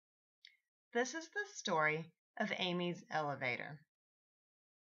This is the story of Amy's elevator.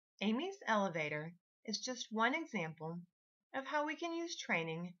 Amy's elevator is just one example of how we can use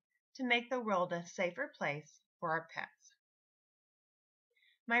training to make the world a safer place for our pets.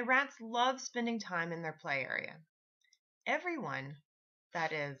 My rats love spending time in their play area. Everyone,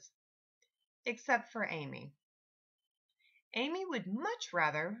 that is, except for Amy. Amy would much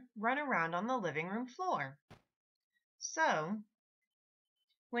rather run around on the living room floor. So,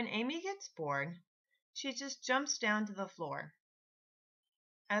 when Amy gets bored, she just jumps down to the floor.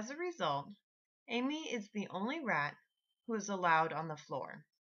 As a result, Amy is the only rat who is allowed on the floor.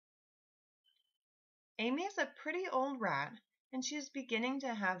 Amy is a pretty old rat and she is beginning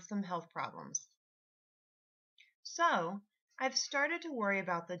to have some health problems. So, I've started to worry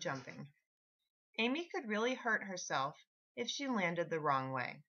about the jumping. Amy could really hurt herself if she landed the wrong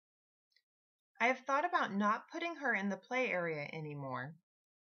way. I have thought about not putting her in the play area anymore,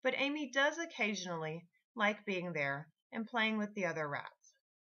 but Amy does occasionally like being there and playing with the other rats.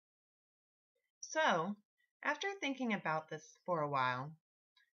 So, after thinking about this for a while,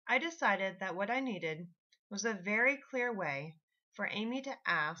 I decided that what I needed was a very clear way for Amy to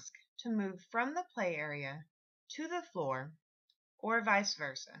ask to move from the play area to the floor, or vice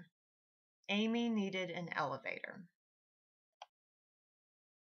versa. Amy needed an elevator.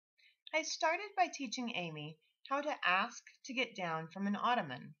 I started by teaching Amy how to ask to get down from an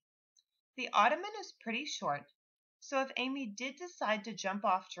ottoman. The ottoman is pretty short, so if Amy did decide to jump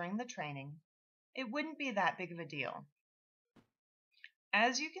off during the training, it wouldn't be that big of a deal.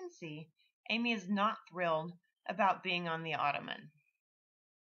 As you can see, Amy is not thrilled about being on the ottoman.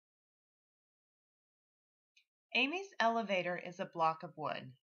 Amy's elevator is a block of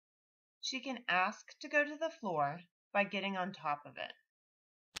wood. She can ask to go to the floor by getting on top of it.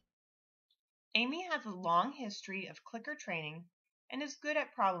 Amy has a long history of clicker training and is good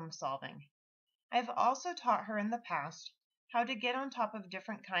at problem solving. I have also taught her in the past how to get on top of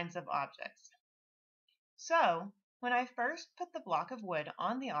different kinds of objects. So, when I first put the block of wood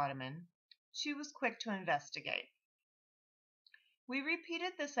on the ottoman, she was quick to investigate. We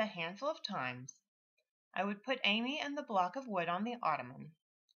repeated this a handful of times. I would put Amy and the block of wood on the ottoman.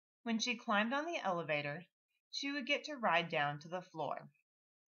 When she climbed on the elevator, she would get to ride down to the floor.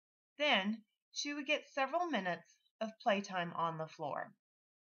 Then, she would get several minutes of playtime on the floor.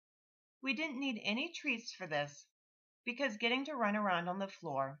 We didn't need any treats for this because getting to run around on the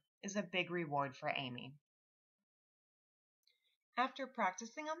floor is a big reward for Amy. After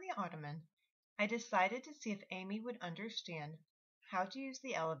practicing on the ottoman, I decided to see if Amy would understand how to use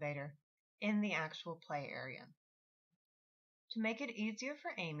the elevator in the actual play area. To make it easier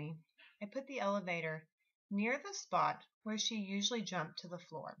for Amy, I put the elevator near the spot where she usually jumped to the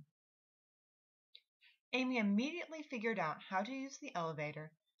floor. Amy immediately figured out how to use the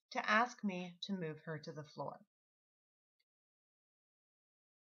elevator to ask me to move her to the floor.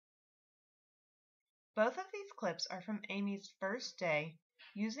 Both of these clips are from Amy's first day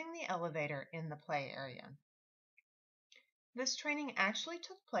using the elevator in the play area. This training actually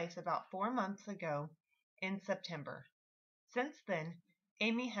took place about 4 months ago in September. Since then,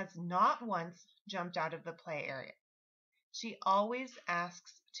 Amy has not once jumped out of the play area. She always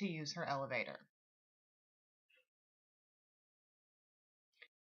asks to use her elevator.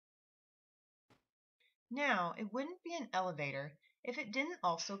 Now, it wouldn't be an elevator if it didn't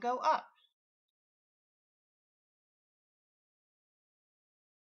also go up.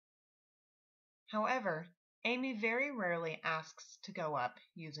 However, Amy very rarely asks to go up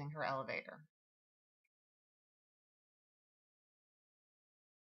using her elevator.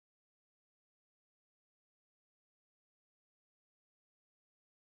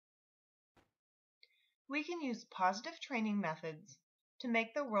 We can use positive training methods to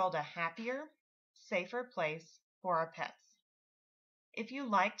make the world a happier, safer place for our pets. If you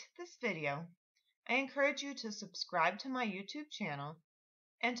liked this video, I encourage you to subscribe to my YouTube channel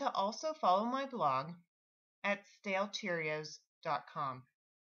and to also follow my blog at stalecheerios.com.